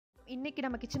இன்னைக்கு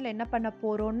நம்ம கிச்சனில் என்ன பண்ண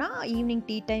போகிறோம்னா ஈவினிங்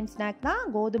டீ டைம் ஸ்நாக் தான்.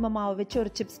 கோதுமை மாவு வச்சு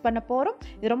ஒரு சிப்ஸ் பண்ண போகிறோம்.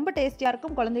 இது ரொம்ப டேஸ்டியாக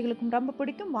இருக்கும், குழந்தைகளுக்கும் ரொம்ப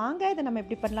பிடிக்கும். வாங்க இதை நம்ம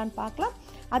எப்படி பண்ணலான்னு பார்க்கலாம்.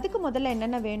 அதுக்கு முதல்ல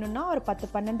என்னென்ன வேணும்னா ஒரு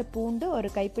 10-12 பூண்டு, ஒரு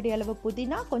கைப்பிடி அளவு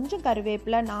புதினா, கொஞ்சம்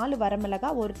கருவேப்பிலை, 4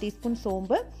 வரமிளகாய், 1 டீஸ்பூன்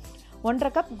சோம்பு,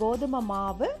 1.5 கப் கோதுமை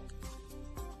மாவு,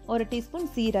 1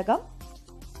 டீஸ்பூன் சீரகம்.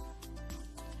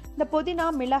 இந்த புதினா,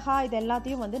 மிளகாய் இது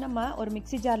எல்லாத்தையும் வந்து நம்ம ஒரு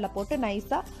மிக்சி ஜாரில் போட்டு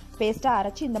நைஸாக பேஸ்ட்டாக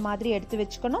அரைச்சி இந்த மாதிரி எடுத்து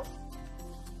வச்சுக்கணும்.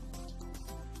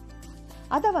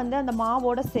 அதை வந்து அந்த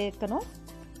மாவோட சேர்க்கணும்.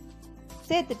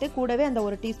 சேர்த்துட்டு கூடவே அந்த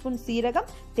 1 டீஸ்பூன்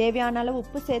சீரகம், தேவையான அளவு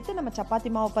உப்பு சேர்த்து நம்ம சப்பாத்தி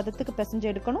மாவு பதத்துக்கு பிசைஞ்சு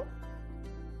எடுக்கணும்.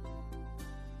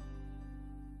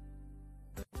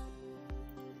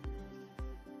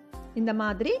 இந்த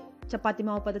மாதிரி சப்பாத்தி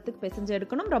மாவு பதத்துக்கு பிசைஞ்சு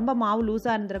எடுக்கணும். ரொம்ப மாவு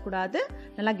லூஸாக இருந்துடக்கூடாது,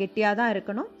 நல்லா கெட்டியாக தான்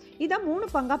இருக்கணும். இதை 3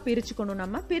 பங்காக பிரிச்சுக்கணும்.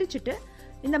 நம்ம பிரிச்சுட்டு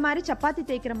இந்த மாதிரி சப்பாத்தி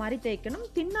தேய்க்கிற மாதிரி தேய்க்கணும்.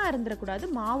 தின்னாக இருந்துடக்கூடாது,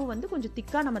 மாவு வந்து கொஞ்சம்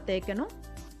திக்காக நம்ம தேய்க்கணும்.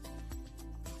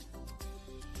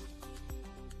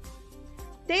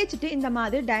 தேய்ச்சிட்டு இந்த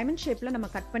மாதிரி டைமண்ட் ஷேப்பில் நம்ம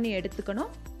கட் பண்ணி எடுத்துக்கணும்.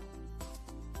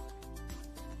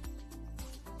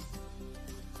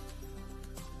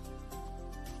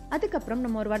 அதுக்கப்புறம்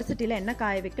நம்ம ஒரு வடசட்டியில் எண்ணெய்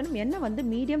காய வைக்கணும். எண்ணெய் வந்து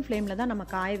மீடியம் ஃப்ளேமில் தான் நம்ம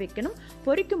காய வைக்கணும்.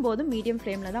 பொரிக்கும் போதும் மீடியம்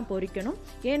ஃப்ளேமில் தான் பொரிக்கணும்,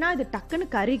 ஏன்னா இது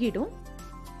டக்குன்னு கருகிடும்.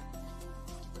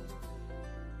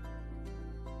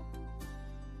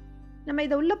 நம்ம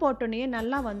இதை உள்ளே போட்டோன்னே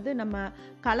நல்லா வந்து நம்ம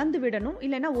கலந்து விடணும்.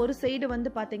 இல்லைன்னா ஒரு சைடு வந்து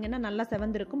பார்த்தீங்கன்னா நல்லா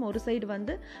செவந்திருக்கும், ஒரு சைடு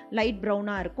வந்து லைட்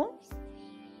ப்ரௌனாக இருக்கும்.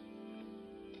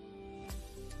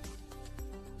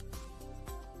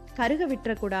 கருக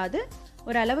விட்டுறக்கூடாது.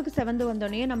 ஒரு அளவுக்கு செவந்து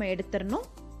வந்தோடனே நம்ம எடுத்துடணும்.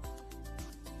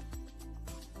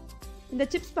 இந்த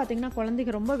சிப்ஸ் பார்த்தீங்கன்னா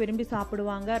குழந்தைங்க ரொம்ப விரும்பி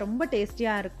சாப்பிடுவாங்க, ரொம்ப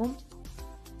டேஸ்டியாக இருக்கும்.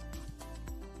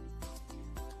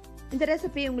 இந்த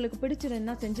ரெசிபி உங்களுக்கு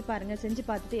பிடிச்சிருந்தா செஞ்சு பாருங்கள். செஞ்சு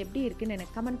பார்த்துட்டு எப்படி இருக்குன்னு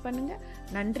எனக்கு கமெண்ட் பண்ணுங்கள்.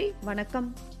 நன்றி, வணக்கம்.